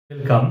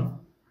Welcome.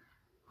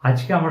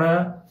 আজকে আমরা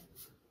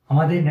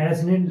আমাদের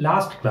ন্যারেশনের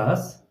লাস্ট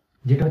ক্লাস,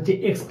 যেটা হচ্ছে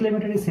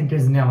এক্সক্লেমেটরি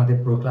সেন্টেন্স নিয়ে আমাদের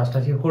পুরো ক্লাসটা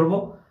আজকে করব।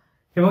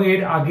 এবং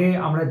এর আগে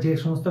আমরা যে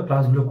সমস্ত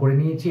ক্লাসগুলো করে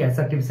নিয়েছি,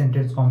 assertive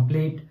sentence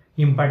complete,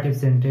 imperative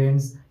sentence,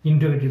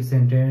 interrogative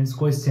sentence,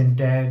 question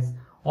tags,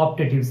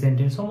 optative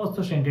sentence, সমস্ত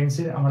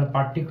সেন্টেন্সের আমরা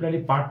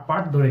পার্টিকুলারলি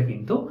পার্ট ধরে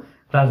কিন্তু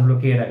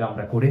ক্লাসগুলোকে এর আগে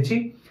আমরা করেছি।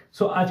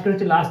 সো আজকের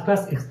হচ্ছে লাস্ট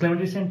ক্লাস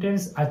এক্সক্লেমেটরি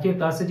সেন্টেন্স। আজকের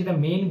ক্লাসে যেটা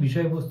মেইন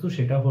বিষয়বস্তু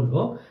সেটা হলো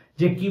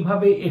যে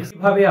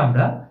কিভাবে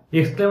আমরা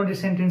এক্সক্লেমেটরি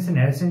সেন্টেন্সে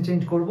ন্যারেশন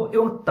চেঞ্জ করব।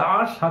 এবং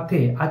তার সাথে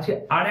আছে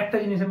আর একটা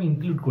জিনিস আমি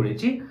ইনক্লুড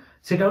করেছি,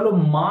 সেটা হলো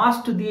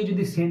মাস্ট দিয়ে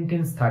যদি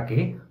সেন্টেন্স থাকে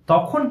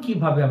তখন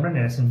কিভাবে আমরা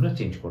ন্যারেশনগুলো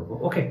চেঞ্জ করব।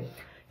 ওকে,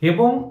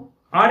 এবং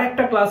আর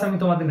একটা ক্লাস আমি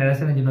তোমাদের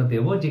ন্যারেশনের জন্য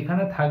দেব,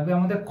 যেখানে থাকবে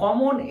আমাদের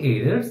common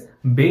errors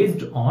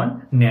based on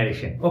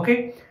narration. Okay,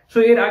 so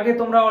এর আগে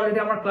তোমরা অলরেডি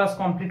আমার ক্লাস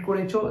কমপ্লিট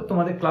করেছো,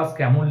 তোমাদের ক্লাস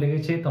কেমন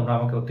লেগেছে তোমরা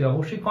আমাকে অতি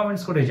অবশ্যই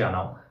কমেন্টস করে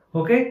জানাও।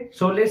 ওকে,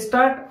 সো লেটস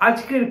স্টার্ট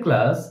আজকের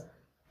class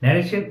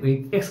narration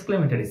with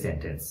exclamatory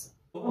sentence।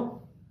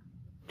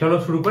 চলো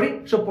শুরু করি।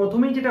 সো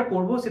প্রথমেই যেটা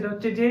করব সেটা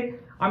হচ্ছে যে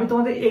আমি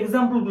তোমাদের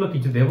এক্সাম্পল গুলো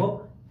কিছু দেব,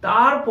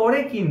 তারপরে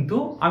কিন্তু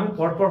আমি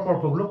পরপর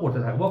গুলো করতে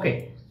থাকবো। ওকে,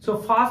 সো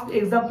ফার্স্ট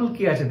এক্সাম্পল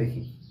কি আছে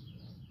দেখি।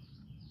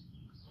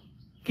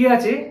 কি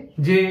আছে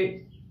যে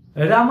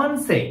রামান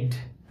said,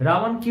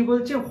 রামান কি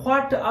বলছে,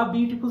 what a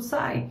beautiful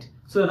sight.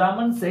 So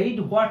Raman said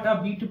what a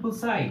beautiful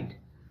sight.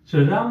 So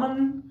Raman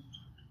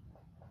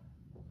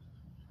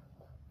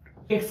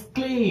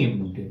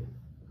exclaimed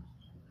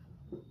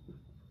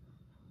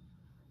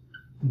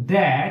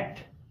that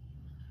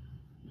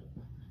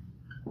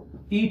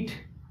it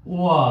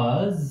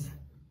was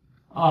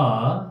a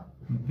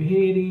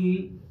very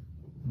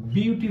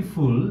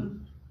beautiful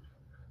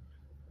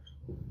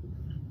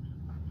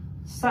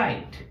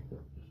sight.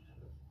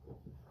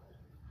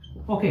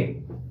 Okay,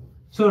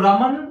 so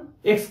Raman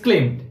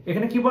exclaimed,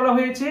 এখানে কি বলা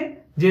হয়েছে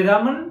যে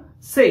Raman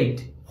said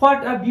what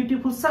a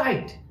beautiful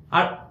sight।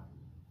 আর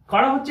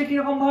করা হচ্ছে কি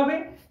রকম ভাবে,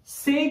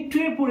 said to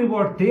এর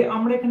পরিবর্তে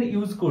আমরা এখানে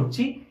ইউজ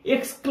করছি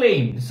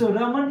exclaimed। সো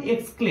রামান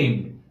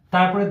exclaimed,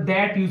 তারপরে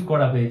that ইউজ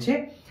করা হয়েছে।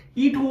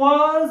 it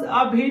was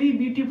a very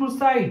beautiful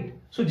sight।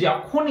 So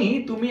যখনই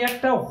তুমি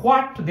একটা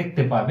what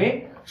দেখতে পাবে,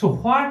 সো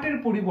what এর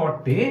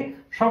পরিবর্তে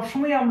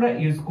সবসময় আমরা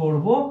ইউজ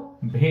করব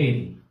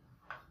very।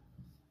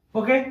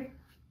 ওকে,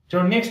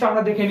 চলো নেক্সট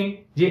আমরা দেখে নিই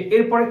যে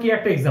এরপরে কি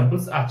একটা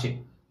এক্সাম্পলস আছে।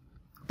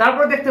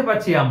 তারপরে দেখতে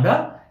পাচ্ছি আমরা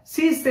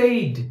she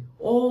said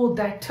oh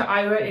that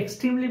I were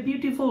extremely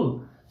beautiful।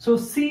 So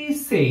she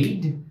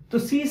said, তো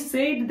she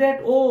said that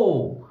oh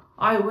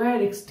I were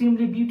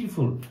extremely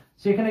beautiful।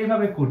 সেখানে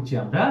এইভাবে করছি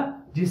আমরা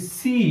যে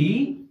she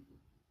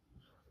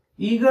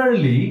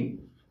eagerly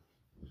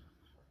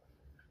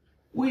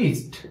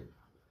wished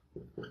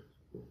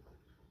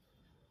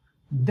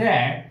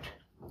that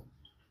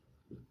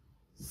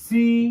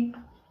she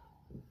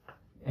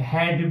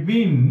had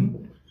been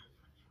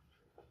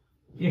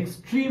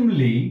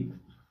extremely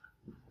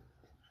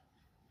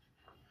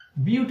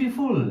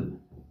beautiful।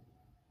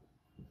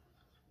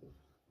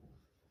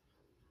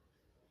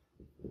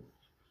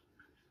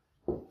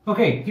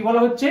 ওকে, কি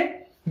বলা হচ্ছে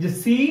যে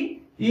she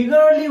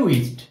eagerly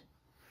wished,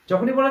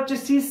 যখনই বলা হচ্ছে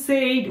she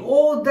said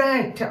oh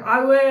that I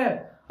were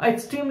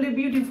extremely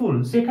beautiful,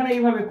 সেখানে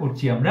এইভাবে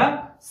করছি আমরা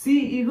she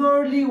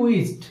eagerly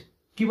wished,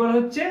 কি বলা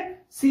হচ্ছে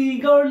she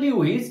eagerly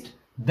wished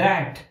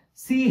that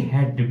she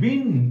had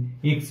been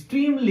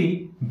extremely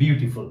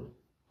beautiful।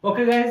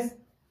 Okay guys,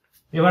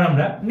 এবার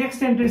আমরা নেক্সট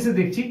সেন্টেন্সে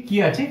দেখছি কি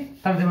আছে,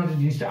 তাহলে আমাদের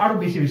জিনিসটা আরো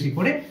বেশি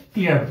করে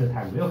ক্লিয়ার হতে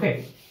থাকবে। ওকে,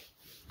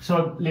 সো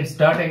লেটস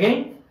স্টার্ট अगेन।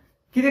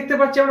 কি দেখতে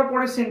পাচ্ছি আমরা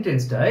পরের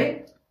সেন্টেন্সটায়,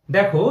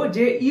 দেখো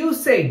যে ইউ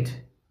সেড,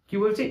 কি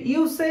বলছে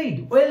you said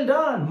well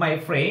done my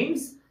friends,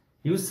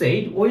 you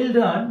said well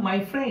done my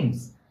friends.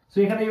 So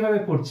এখানে এইভাবে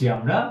করছি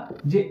আমরা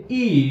যে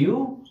you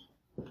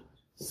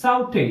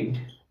shouted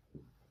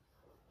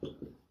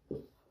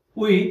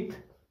with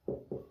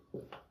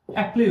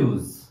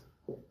applause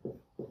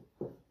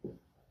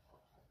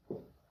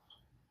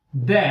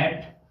that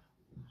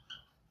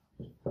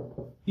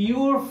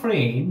your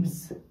friends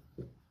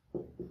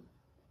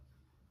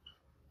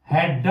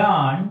had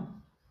done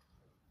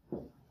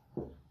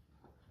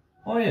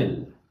well।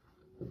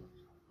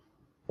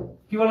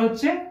 কি বলা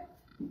হচ্ছে,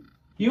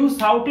 you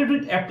shouted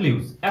with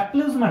applause।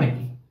 applause মানে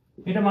কি,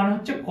 এটা মানে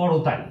হচ্ছে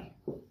করতালি।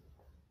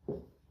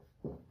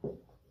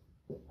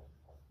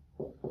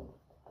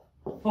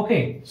 ওকে,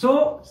 সো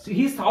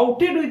he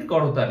shouted with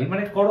করতালি,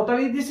 মানে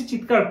করতালি দিয়ে সে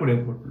চিৎকার করে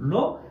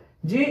বললো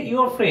যে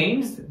your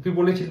friends, তুই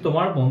বলেছিস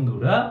তোমার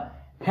বন্ধুরা,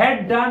 had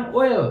done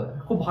well,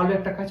 খুব ভালো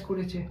একটা কাজ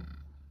করেছে।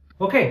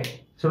 ওকে,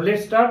 সো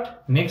লেটস স্টার্ট।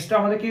 নেক্সট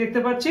আমাদের কি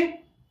দেখতে পাচ্ছি,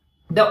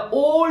 the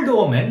old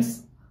woman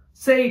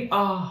said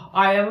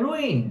I am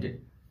ruined।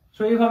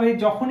 So এইভাবে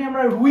যখনই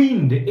আমরা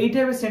ruined এই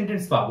টাইপের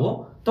সেন্টেন্স পাবো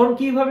তখন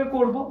কিভাবে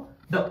করব,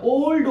 the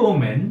old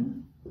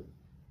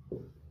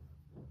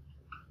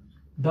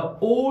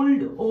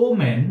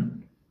woman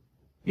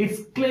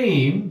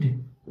exclaimed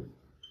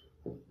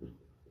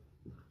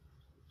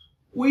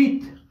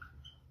with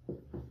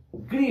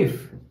grief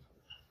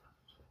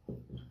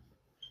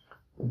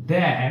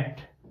that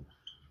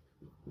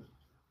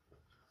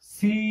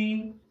she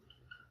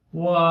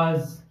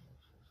was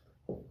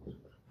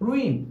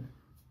ruined.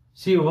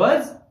 She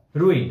was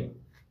ruined.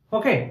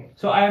 Okay,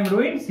 so I am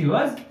ruined, she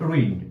was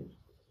ruined.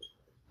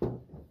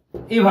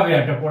 এইভাবে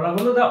একটা পড়া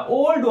হলো। the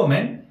old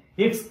woman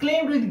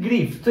exclaimed with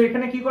grief. তো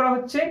এখানে কি করা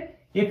হচ্ছে?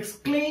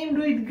 exclaimed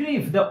with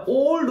grief. the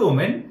old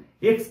woman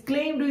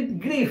exclaimed with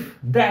grief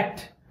that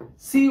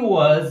she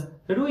was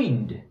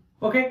ruined.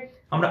 ওকে,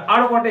 আমরা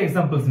আরো কয়েকটা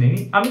এক্সাম্পলস নিই।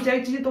 আমি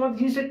চাইছি যে তোমার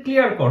জিনিসটা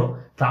ক্লিয়ার করো,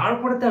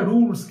 তারপরে তার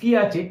রুলস কি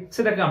আছে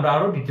সেটাকে আমরা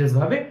আরো ডিটেইলস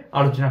ভাবে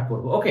আলোচনা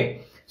করব। ওকে,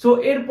 সো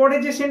এরপরে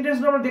যে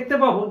সেন্টেন্সগুলো আমরা দেখতে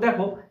পাবো,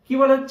 দেখো কি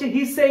বলা হচ্ছে?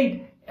 he said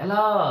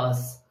alas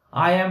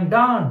I am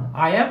done,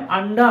 I am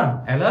undone,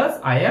 alas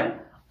I am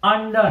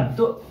undone।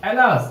 তো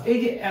alas, এই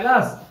যে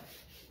alas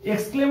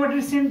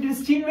এক্সক্লেমেটরি সেন্টেন্স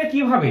চিনবে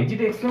কিভাবে?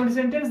 যেটা এক্সক্লেমেটরি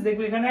সেন্টেন্স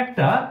দেখবে এখানে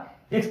একটা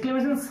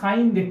এক্সক্লেমেশন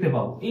সাইন দেখতে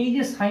পাবো। এই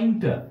যে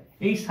সাইনটা,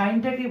 এই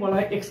সাইনটাকে বলা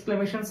হয়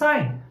এক্সক্লেমেশন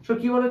সাইন। সো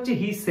কি বলা হচ্ছে?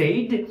 he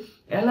said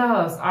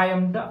alas I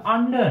am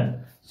undone,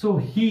 so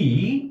he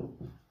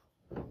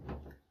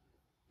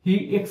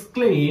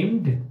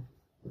exclaimed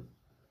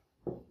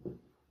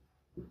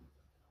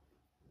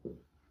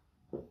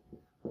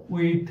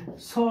with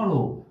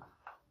sorrow।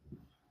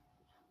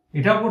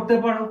 এটা করতে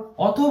পারো,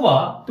 অথবা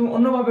তুমি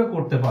অন্যভাবে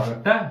করতে পারো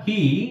একটা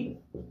he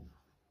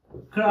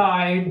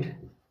cried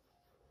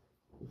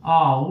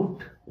out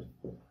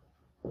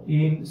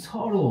in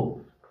sorrow।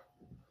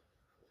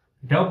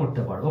 এটাও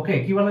করতে পারো। ওকে,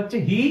 কি বলা হচ্ছে?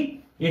 he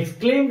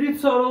exclaimed with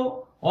sorrow,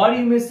 or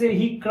you may say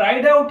he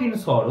cried out in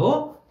sorrow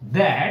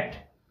that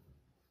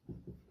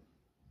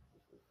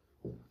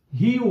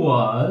he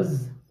was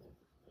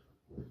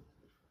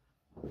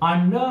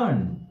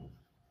undone।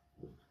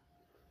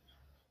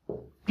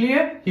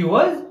 Clear? He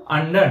was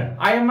undone,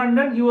 I am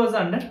undone, he was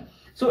undone।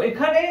 so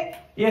এখানে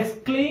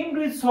exclaimed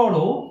with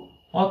sorrow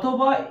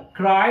অথবা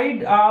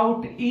cried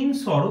out in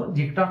sorrow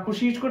যেটা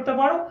খুশি use করতে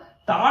পারো।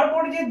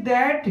 তারপরে যে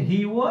that he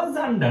was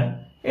undone,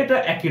 এটা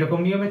একই রকম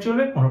নিয়মে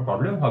চলবে, কোনো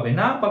প্রবলেম হবে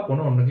না বা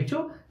কোনো অন্য কিছু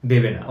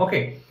দেবে না। ওকে,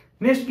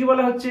 নেক্সট কি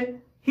বলা হচ্ছে?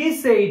 he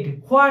said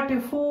what a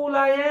fool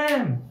I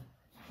am।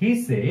 he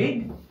said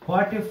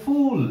what a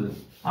fool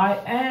I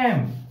am।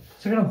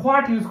 সেখানে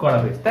what ইউজ করা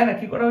হয়েছে, তাই না?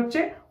 কি করা হচ্ছে?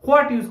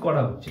 what ইউজ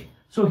করা হচ্ছে।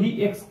 so he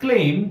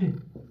exclaimed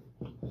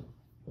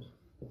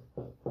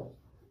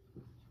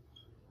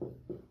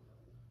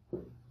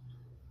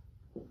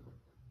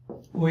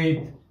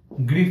with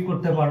grief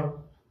করতে পারো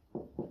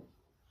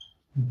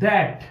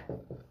that।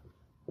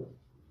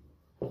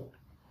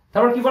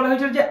 তারপর কি বলা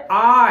হয়েছে? যে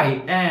I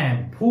am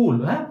fool,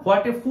 হ্যাঁ,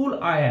 what a fool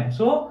I am,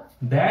 so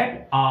that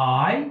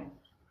I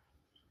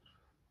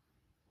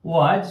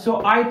was, so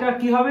I টা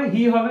কি হবে?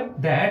 he হবে,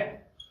 that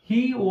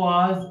he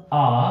was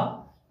a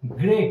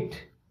great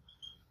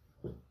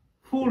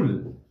fool,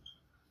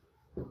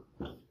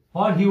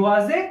 or he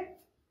was a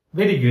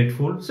very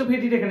grateful। so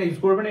very এখানে ইউজ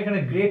করবে না, এখানে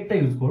great টা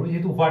ইউজ করবে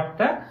যেহেতু what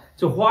টা।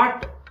 so what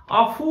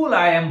a fool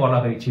I am বলা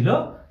হয়েছিল,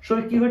 so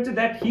কি হচ্ছে?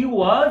 that he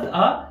was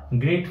a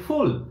great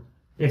fool,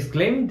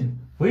 exclaimed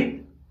with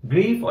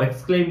grief or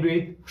exclaimed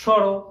with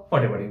sorrow,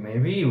 whatever it may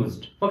be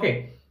used। okay,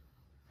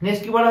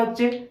 next কি বলা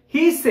হচ্ছে?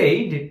 he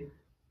said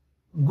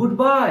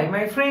goodbye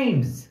my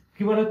friends।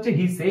 কি বলা হচ্ছে?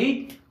 he said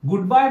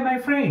goodbye my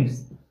friends,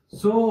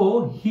 so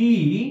he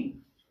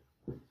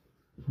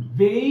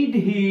bade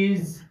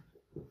his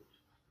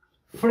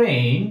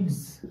friends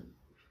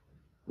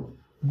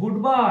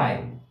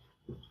goodbye।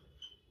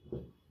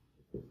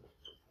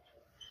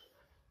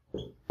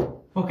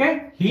 okay,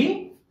 he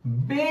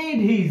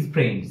bade his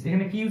friends,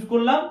 এখানে কি use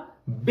করলাম?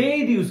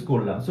 bade use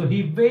করলাম, so he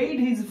bade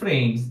his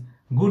friends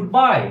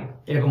goodbye।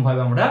 এরকম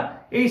ভাবে আমরা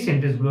এই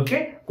সেন্টেন্স গুলোকে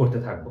করতে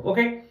থাকবো।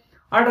 ওকে,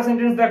 আরেকটা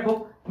সেন্টেন্স দেখো,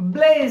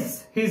 bless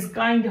his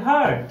kind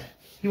heart।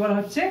 কি বলা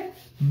হচ্ছে?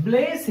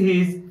 bless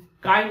his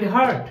kind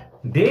heart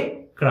they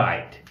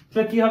cried। তো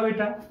কি হবে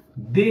এটা?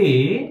 they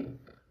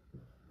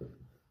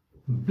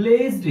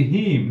blessed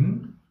him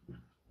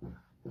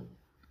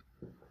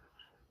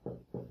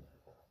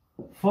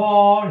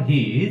for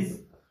his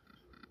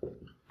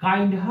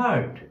kind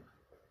heart।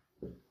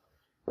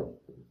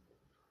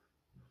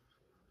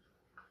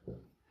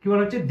 কি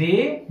বলা হচ্ছে?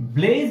 they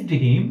blessed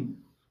him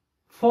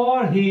for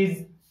his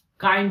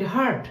kind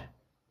heart।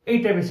 এই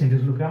টাইপের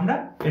সেন্টেন্স গুলোকে আমরা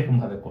এরকম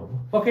ভাবে করব।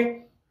 ওকে,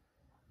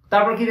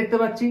 তারপর কি দেখতে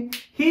পাচ্ছি?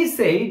 he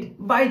said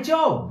by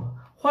job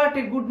what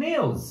a good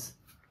news।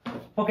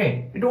 ওকে,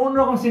 এটা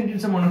অন্যরকম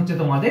সেন্টেন্স মনে হচ্ছে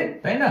তোমাদের,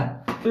 তাই না?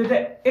 তো এটা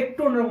একটু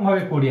অন্যরকম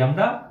ভাবে করি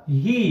আমরা।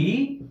 he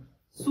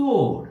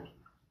swore,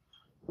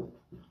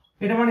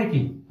 এটা মানে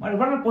কি?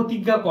 মানে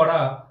প্রতিজ্ঞা করা,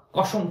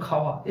 কসম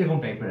খাওয়া, এরকম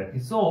টাইপের আর কি।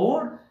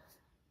 swore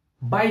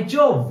by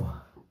job,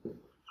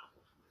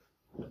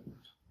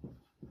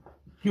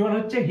 কি বলা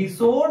হচ্ছে? he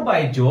swore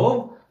by job।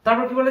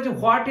 তারপর কি বলা হচ্ছে?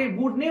 what a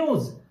good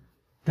news,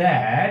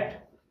 that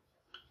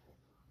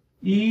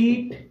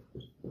it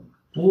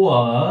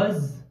was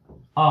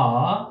a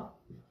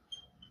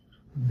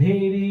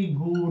very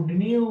good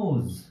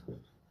news।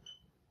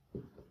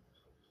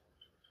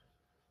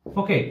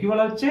 ওকে, কি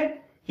বলা হচ্ছে?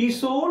 he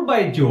swore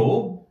by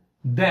job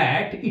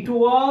that it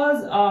was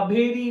a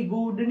very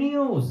good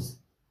news।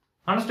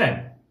 understand?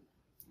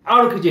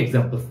 আরো কিছু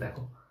এক্সাম্পলস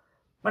দেখো।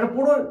 মানে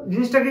পুরো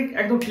জিনিসটাকে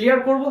একদম ক্লিয়ার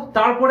করব,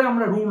 তারপরে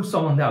আমরা রুলস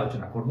সম্বন্ধে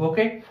আলোচনা করব।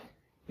 ওকে,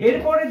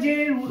 এরপরে যে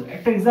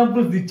একটা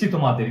এক্সাম্পল দিচ্ছি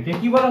তোমাদেরকে,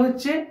 কি বলা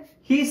হচ্ছে,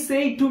 he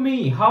said to me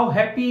how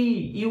happy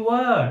you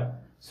R.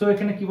 So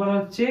এখানে কি বলা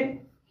হচ্ছে,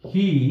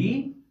 he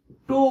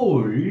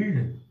told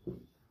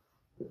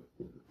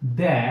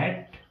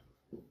that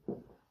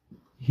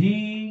he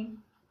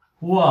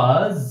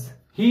was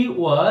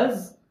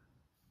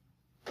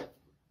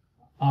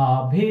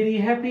very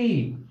happy.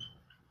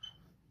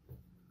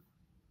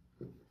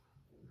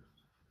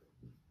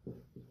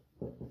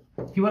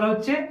 কি বলা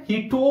হচ্ছে, he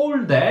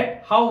told that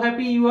how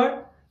happy you R.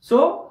 So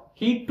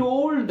he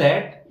told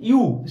that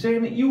you,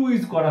 সেখানে ইউ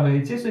ইউজ করা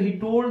হয়েছে, so he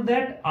told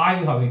that I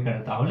হবে এখানে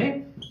তাহলে।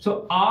 So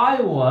I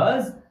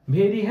was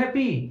very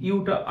happy,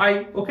 Yuta I.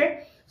 Okay,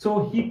 so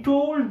he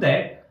told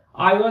that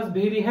I was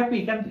very happy.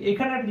 কারণ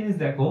এখানে একটা জিনিস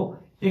দেখো,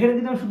 এখানে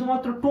কিন্তু আমি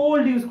শুধুমাত্র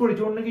টোল্ড ইউজ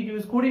করেছি, অন্য কিছু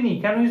ইউজ করিনি।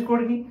 কেন ইউজ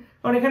করিনি?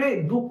 কারণ এখানে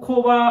দুঃখ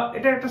বা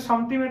এটা একটা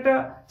সামথিং একটা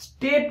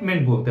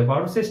স্টেটমেন্ট বলতে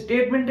পারো, সেই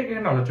স্টেটমেন্টটাকে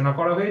এখানে আলোচনা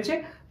করা হয়েছে,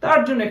 তার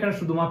জন্য এখানে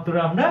শুধুমাত্র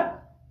আমরা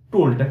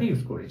টোলটাকে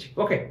ইউজ করেছি।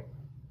 ওকে,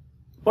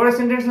 পরের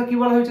সেন্টেন্সটা কি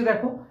বলা হয়েছে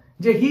দেখো,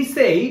 যে he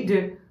said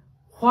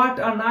what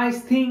a nice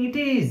thing it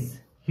is.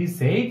 He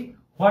said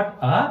what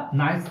a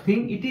nice thing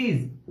it is.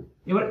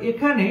 এবার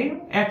এখানে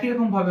একই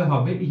রকম ভাবে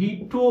হবে, he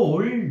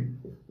told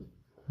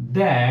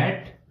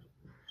that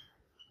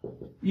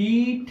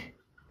it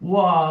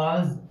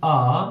was a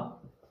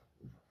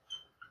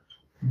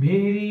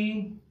very,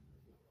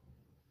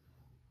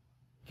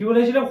 কি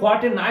বলেছিল,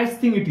 what a nice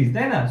thing it is,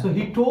 তাই না? So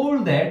he told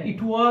that it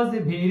was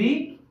a very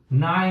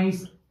nice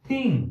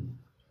thing.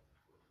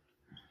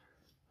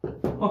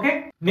 Okay,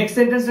 next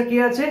সেন্টেন্সটা কি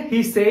আছে, he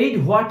said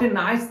what a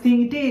nice thing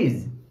it is.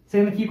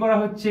 সেখানে কি করা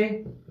হচ্ছে,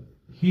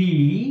 he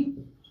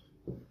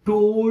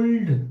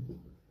told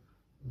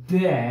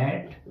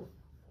that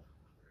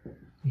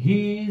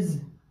his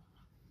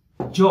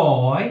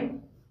joy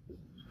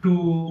to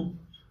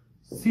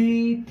C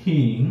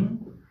thing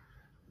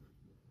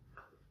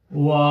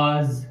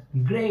was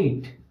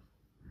great.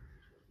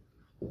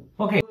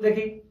 Okay,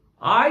 দেখি,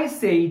 I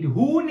said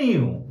who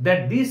knew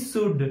that this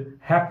should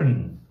happen.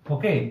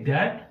 Okay,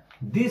 that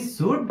this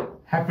should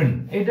happen.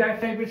 এটা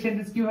একটা টাইপের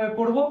sentence কিভাবে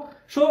করব?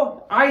 So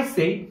I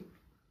said,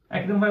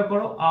 একদম ভাবে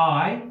করো,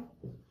 I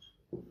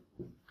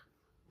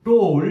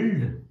told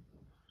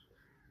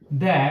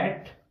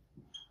that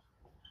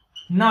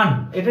none,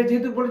 এটা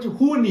যেহেতু বলেছি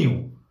who knew,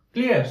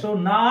 clear? So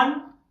none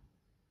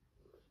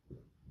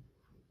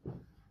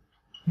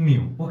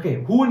knew. Okay,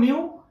 who knew?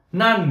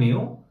 None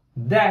knew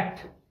that.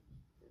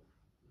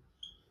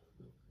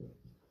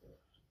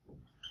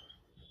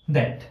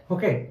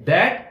 Okay,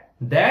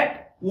 that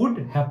would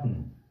happen.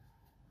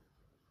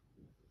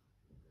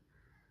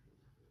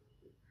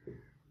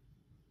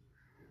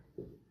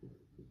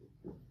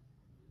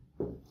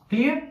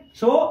 Clear?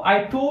 So I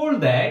told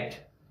that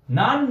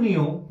none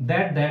knew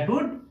that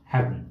would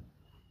happen.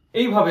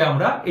 এইভাবে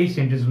আমরা এই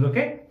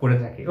সেন্টেন্সগুলোকে করে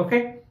থাকি। ওকে,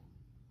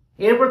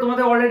 এরপর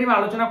তোমাদের অলরেডি আমি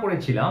আলোচনা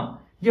করেছিলাম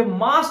যে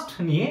মাস্ট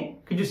নিয়ে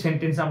কিছু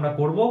সেন্টেন্স আমরা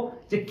করব,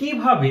 যে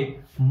কিভাবে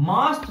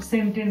মাস্ট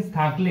সেন্টেন্স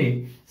থাকলে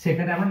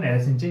সেখানে আমরা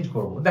ন্যারেশন চেঞ্জ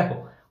করব। দেখো,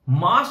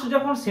 মাস্ট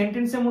যখন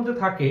সেন্টেন্সের মধ্যে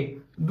থাকে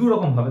দুই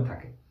রকম ভাবে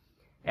থাকে।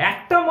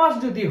 একটা মাস্ট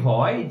যদি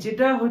হয়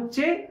যেটা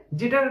হচ্ছে,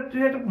 যেটা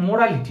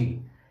মোরালিটি,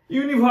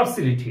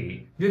 ইউনিভার্সালিটি,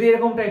 যদি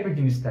এরকম টাইপের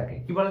জিনিস থাকে,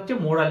 কি বলা হচ্ছে,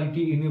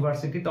 মোরালিটি,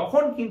 ইউনিভার্সালিটি,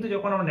 তখন কিন্তু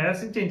যখন আমরা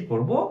ন্যারেশন চেঞ্জ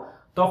করব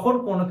তখন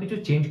কোনো কিছু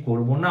চেঞ্জ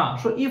করব না।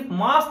 So if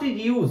must is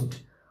used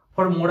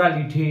for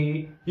morality,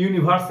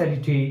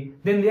 universality,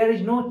 then there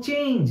is no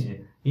change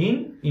in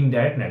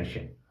indirect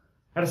narration.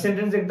 একটা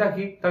সেন্টেন্স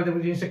দেখি, তাহলে দেখো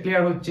জিনিসটা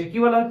ক্লিয়ার হচ্ছে। কি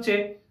বলা হচ্ছে,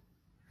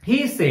 he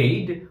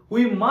said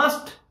we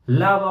must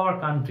love our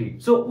country.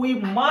 So we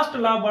must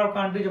love our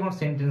country যখন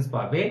সেন্টেন্স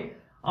পাবে,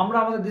 আমরা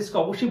আমাদের দেশকে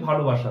অবশ্যই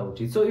ভালোবাসা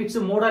উচিত। So it's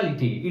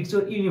morality, it's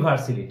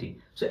universality.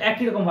 So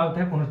একই রকম ভাবে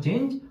থাকে, কোনো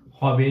চেঞ্জ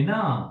হবে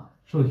না।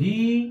 So he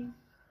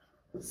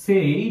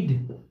said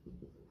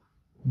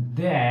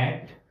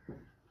that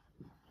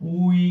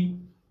we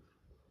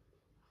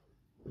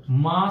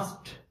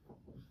must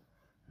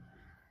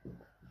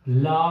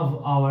love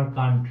our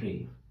country.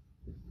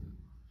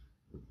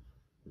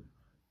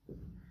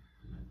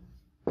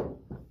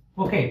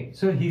 Okay,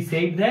 so he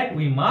said that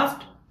we must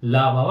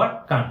love our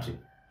country.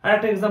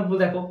 আরেকটা এক্সাম্পল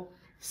দেখো,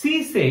 she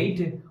said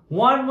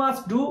one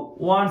must do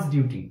one's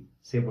duty.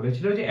 সে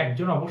বলেছিল যে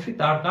একজন অবশ্যই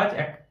তার কাজ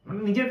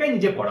নিজের কাজ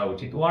নিজে করা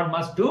উচিত। one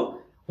must do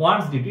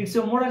one's duty. It's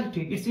a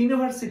morality, it's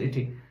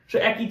universality. So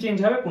একই চেঞ্জ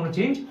হবে, কোনো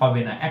চেঞ্জ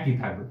হবে না, একই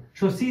থাকবে।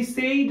 So she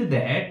said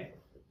that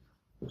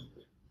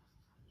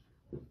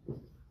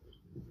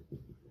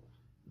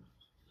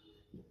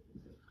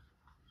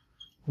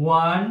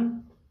one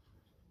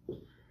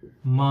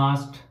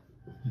must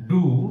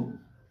do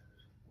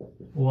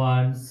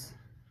one's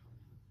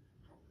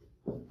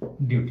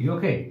duty.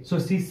 Okay, so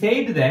she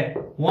said that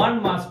one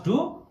must do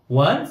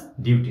one's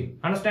duty.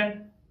 Understand?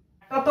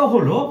 এটা তো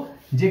হলো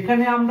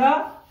যেখানে আমরা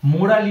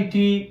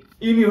মোরালিটি,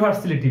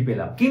 ইউনিভার্সালিটি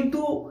পেলাম,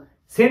 কিন্তু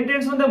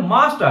সেন্টেন্স মধ্যে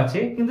মাস্ট আছে,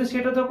 কিন্তু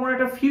সেটা তো কোনো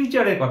একটা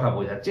ফিউচারের কথা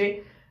বোঝাচ্ছে।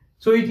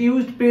 So it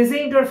used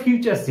present or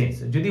future sense.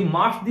 যদি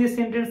মাস্ট দিয়ে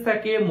সেন্টেন্স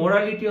থাকে,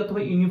 মোরালিটি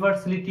অথবা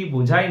ইউনিভার্সালিটি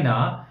বোঝায় না,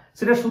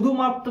 সেটা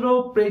শুধুমাত্র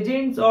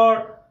present or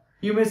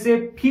you may say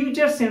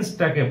future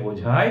সেন্সটাকে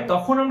বোঝায়,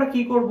 তখন আমরা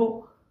কি করব?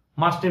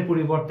 মাস্টের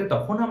পরিবর্তে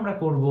তখন আমরা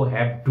করব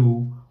have to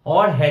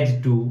or has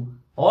to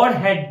or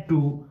had to,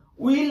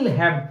 will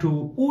have to,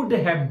 would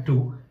have to,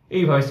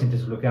 এইভাবে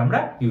সেন্টেন্সগুলোকে আমরা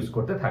ইউজ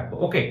করতে থাকবো।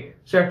 ওকে,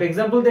 সো একটা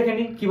এক্সাম্পল দেখে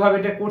নিই কিভাবে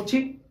এটা করছি।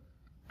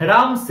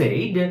 Ram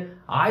said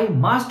I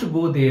must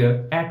go there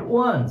at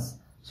once.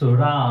 So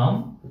Ram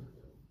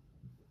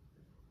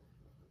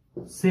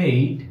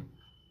said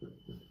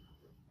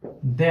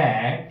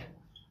that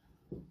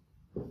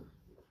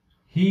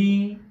he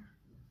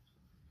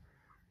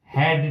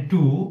had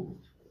to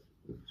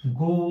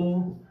go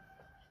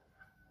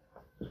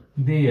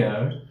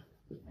there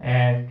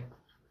at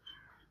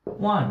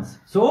once.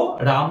 So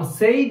Ram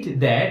said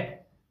that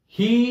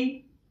he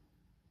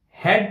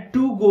had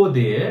to go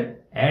there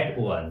at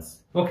once.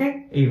 ওকে,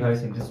 এইভাবে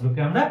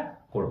সেন্টেন্সগুলোকে আমরা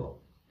করব।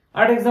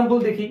 আর example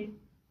দেখি।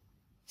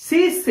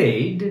 She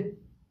said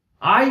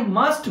I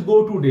must go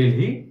to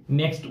Delhi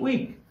next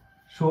week.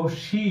 So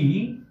she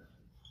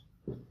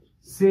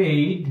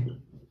said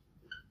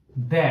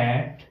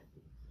that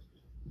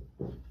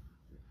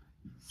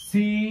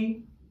she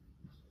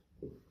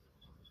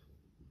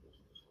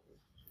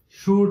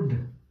should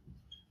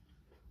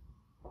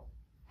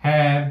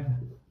have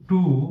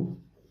to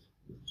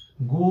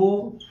go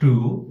to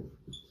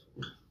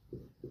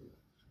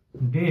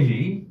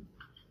Delhi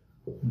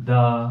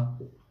the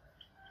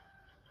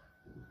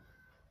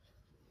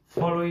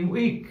following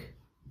week.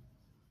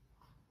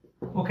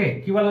 Okay,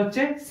 কি বলা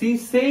হচ্ছে? She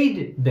said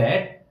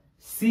that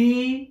she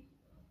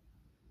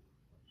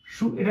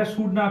should, এটা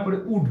should না করে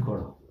would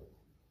করো।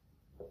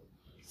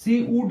 She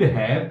would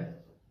have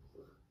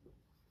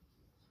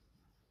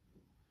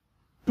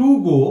to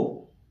go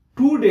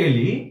to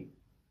Delhi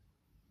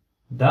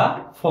the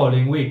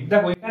following week.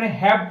 দেখো এখানে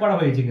have করা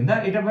হয়েছে, কিন্তু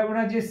এটা ভাবো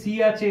না যে সি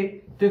আছে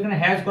তো এখানে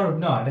হ্যাজ করা,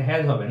 না এটা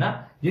হ্যাজ হবে না,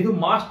 যেহেতু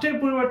মাস্টের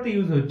পরিবর্তে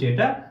ইউজ হচ্ছে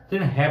এটা, তো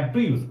এখানে হ্যাভ টু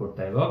ইউজ করতে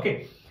হবে। ওকে,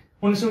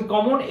 অনেক সময়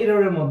কমন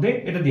এররের মধ্যে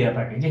এটা দেওয়া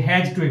থাকে যে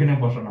হ্যাজ টু এখানে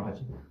বসানো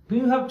হয়েছে।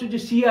 তুমি ভাবছো যে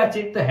সি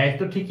আছে, তো হ্যাজ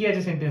তো ঠিকই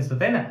আছে সেন্টেন্সটা,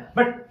 তাই না?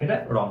 বাট এটা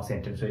রং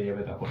সেন্টেন্স হয়ে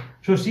যাবে তখন।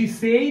 So she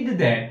said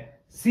that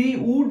she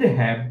would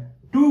have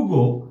to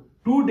go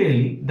to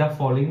Delhi the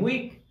following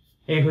week.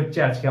 এই হচ্ছে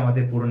আজকে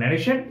আমাদের পুরো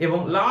ন্যারেশন, এবং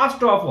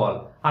লাস্ট অফ অল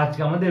আজকে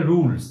আমাদের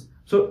rules.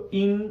 So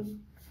in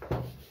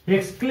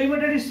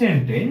exclamatory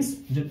sentence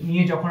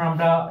নিয়ে যখন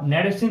আমরা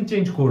ন্যারেশন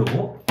চেঞ্জ করব,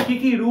 কি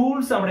কি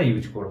রুলস আমরা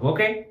ইউজ করব,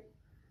 ওকে,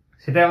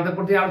 সেটা আমাদের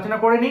প্রতি আলোচনা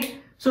করে নিই।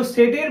 সো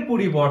সেটের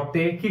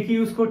পরিবর্তে কি কি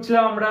ইউজ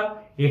করছিলাম আমরা?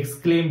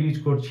 এক্সক্লেম ইউজ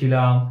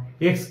করছিলাম,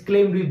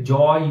 এক্সক্লেম উইথ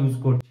জয় ইউজ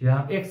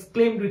করছিলাম,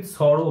 এক্সক্লেম উইথ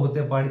সরো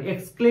হতে পারে,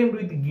 exclaim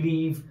with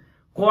grief,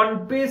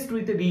 confessed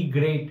with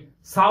regret,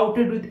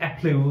 shouted with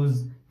applause,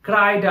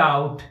 cried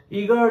out,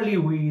 eagerly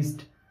wished,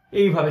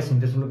 এইভাবে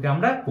সেন্টেন্সগুলোকে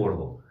আমরা করব।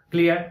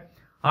 ক্লিয়ার?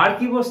 আর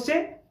কি বসছে?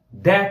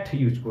 দ্যাট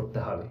ইউজ করতে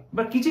হবে।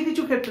 বা কিছু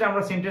কিছু ক্ষেত্রে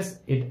আমরা সেন্টেন্স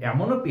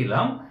এমনও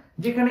পেলাম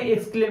যেখানে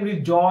এক্সক্লেম উইথ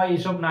জয়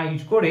এসব না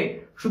ইউজ করে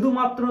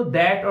শুধুমাত্র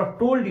দ্যাট অর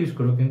টোল্ড ইউজ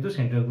করে কিন্তু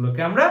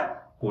সেন্টেন্সগুলোকে আমরা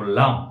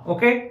করলাম।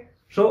 ওকে,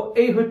 সো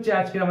এই হচ্ছে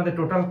আজকের আমাদের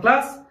টোটাল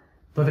ক্লাস।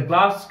 তোমাদের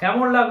ক্লাস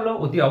কেমন লাগলো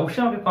অতি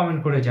অবশ্যই আমাকে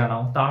কমেন্ট করে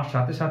জানাও। তার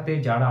সাথে সাথে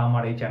যারা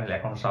আমার এই চ্যানেল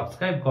এখনো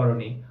সাবস্ক্রাইব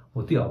করোনি,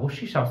 অতি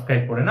অবশ্যই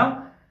সাবস্ক্রাইব করে নাও।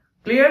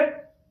 ক্লিয়ার?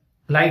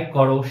 লাইক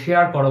করো,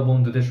 শেয়ার করো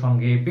বন্ধুদের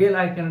সঙ্গে, বেল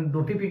আইকন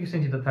নোটিফিকেশন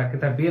যেটা থাকে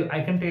তার বেল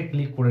আইকনটাকে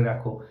ক্লিক করে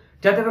রাখো,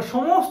 যাতে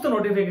সমস্ত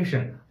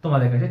নোটিফিকেশন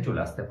তোমাদের কাছে চলে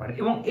আসতে পারে।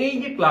 এবং এই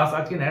যে ক্লাস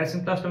আজকে ন্যারেশন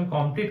ক্লাসটা আমি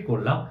কমপ্লিট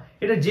করলাম,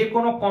 এটা যে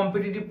কোনো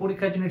কম্পিটিটিভ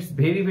পরীক্ষার জন্য ইটস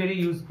ভেরি ভেরি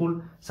ইউজফুল।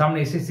 সামনে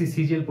এসএসসি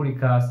সিজিএল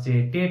পরীক্ষা আসছে,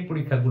 টেট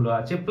পরীক্ষাগুলো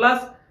আছে, প্লাস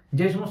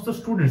যে সমস্ত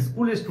স্টুডেন্টস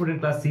স্কুলের স্টুডেন্ট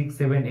ক্লাস 6,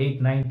 7, 8,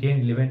 9, 10,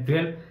 11,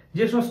 12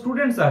 যে সমস্ত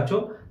স্টুডেন্টস আছো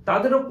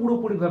তাদেরও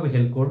পুরোপুরিভাবে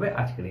হেল্প করবে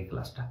আজকের এই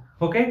ক্লাসটা।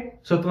 ওকে,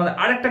 সো তোমাদের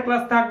আরেকটা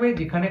ক্লাস থাকবে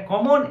যেখানে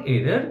common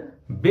error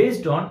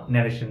based on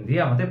narration দিয়ে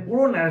আমাদের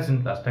পুরো ন্যারেশন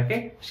ক্লাসটাকে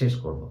শেষ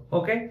করব।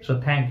 ওকে, so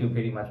thank you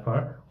very much for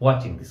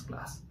watching this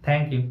class.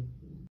 Thank you.